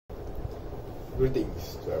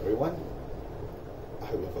Greetings to everyone. I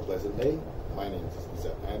hope you have a pleasant day. My name is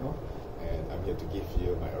Exquisite, and I'm here to give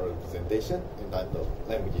you my oral presentation entitled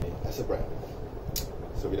Lamborghini as a Brand.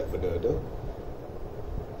 So without further ado,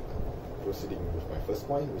 proceeding with my first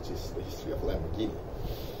point, which is the history of Lamborghini.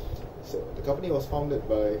 So the company was founded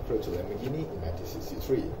by Ferruccio Lamborghini in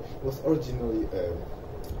 1963. It was originally a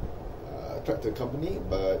tractor company,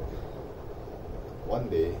 but one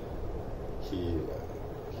day he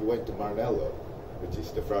went to Maranello, which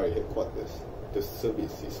is the Ferrari headquarters, to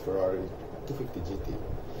service his Ferrari 250 GT.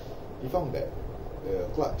 He found that the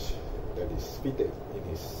clutch that is fitted in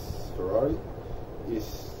his Ferrari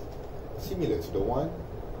is similar to the one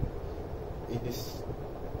in his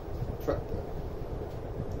tractor.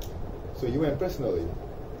 So he went personally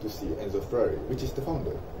to see Enzo Ferrari, which is the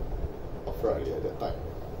founder of Ferrari at that time.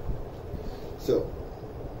 So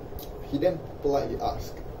he then politely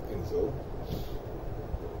asked Enzo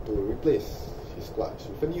to replace his clutch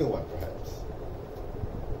with a new one, perhaps.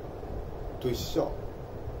 To his shock,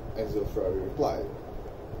 Enzo Ferrari replied,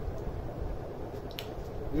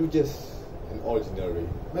 "You're just an ordinary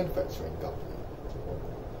manufacturing company.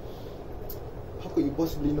 How could you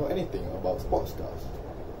possibly know anything about sports cars?"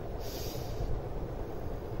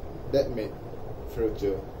 That made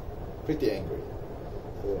Ferruccio pretty angry.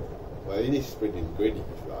 So, well, it is pretty degrading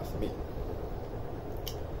if you ask me.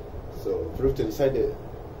 So Ferruccio decided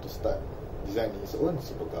to start designing his own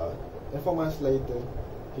supercar, and 4 months later,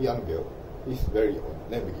 he unveiled his very own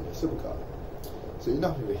Lamborghini supercar. So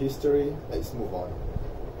enough with the history, let's move on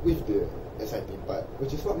with the exciting part,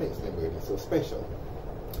 which is what makes Lamborghini so special.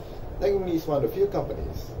 Lamborghini is one of the few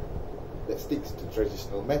companies that sticks to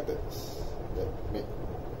traditional methods that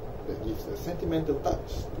gives a sentimental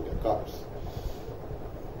touch to their cars.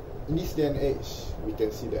 In this day and age, we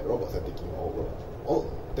can see that robots are taking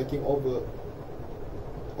over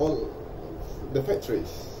all the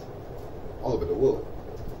factories all over the world.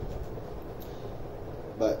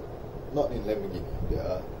 But not in Lamborghini. They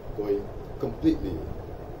are going completely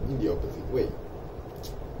in the opposite way.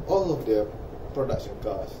 All of their production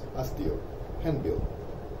cars are still hand-built,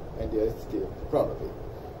 and they are still proud of it.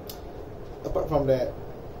 Apart from that,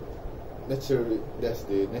 there's the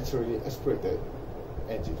naturally aspirated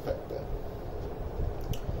engine factor.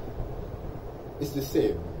 It's the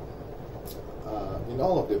same in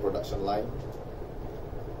all of the production line.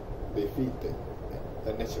 They feed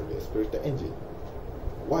a naturally aspirated engine.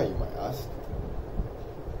 Why, you might ask?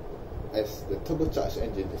 As the turbocharged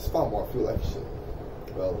engine is far more fuel efficient.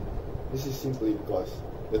 Well, this is simply because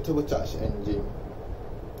the turbocharged engine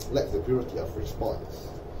lacks the purity of response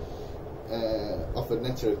of a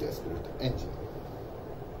naturally aspirated engine,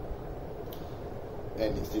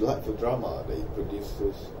 and its delightful drama that it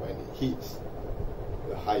produces when it hits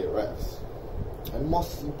the higher revs, and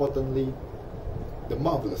most importantly, the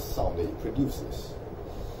marvelous sound that it produces,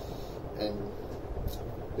 and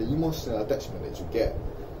the emotional attachment that you get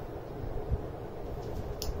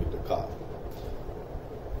with the car.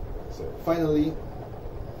 So finally,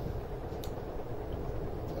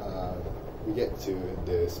 we get to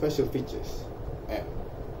the special features and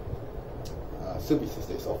services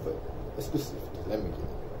that is offered exclusive to Lamborghini.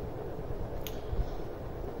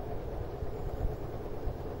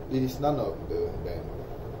 It is none other than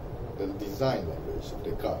the design language of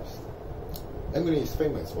the cars. Lamborghini is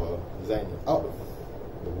famous for designing out of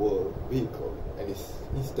the world vehicle and is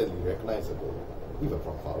instantly recognizable even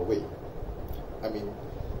from far away. I mean,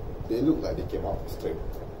 they look like they came out straight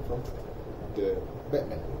from the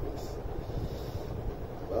Batman movies.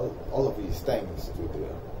 Well, all of it is thanks to the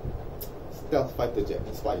stealth fighter jet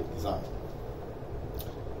inspired design.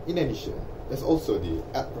 In addition, there's also the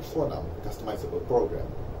Ad Personam customizable program.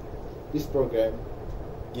 This program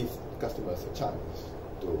gives customers a chance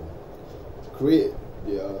to create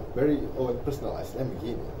their very own personalized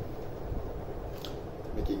Lamborghini,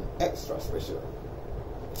 making it extra special.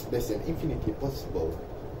 There's an infinity possible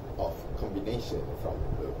of combination, from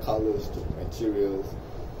the colors to the materials,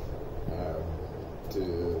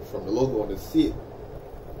 from the logo on the seat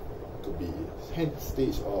to be hand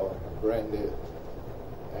stitched or branded,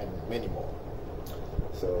 and many more.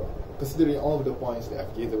 So, considering all of the points that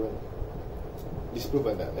I've given, it's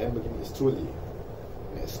proven that Lamborghini is truly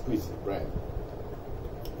an exquisite brand,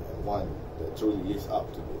 and one that truly lives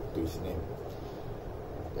up to its name,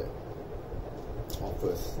 that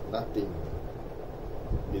offers nothing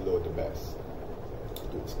below the best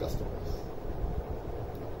to its customers.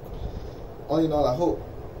 All in all, I hope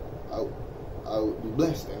I would be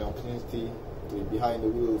blessed an opportunity to be behind the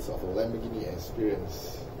wheels of a Lamborghini and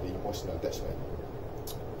experience the emotional attachment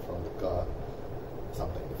from the car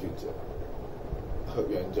sometime in the future. hope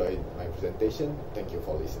you enjoyed my presentation. Thank you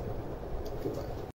for listening. Goodbye.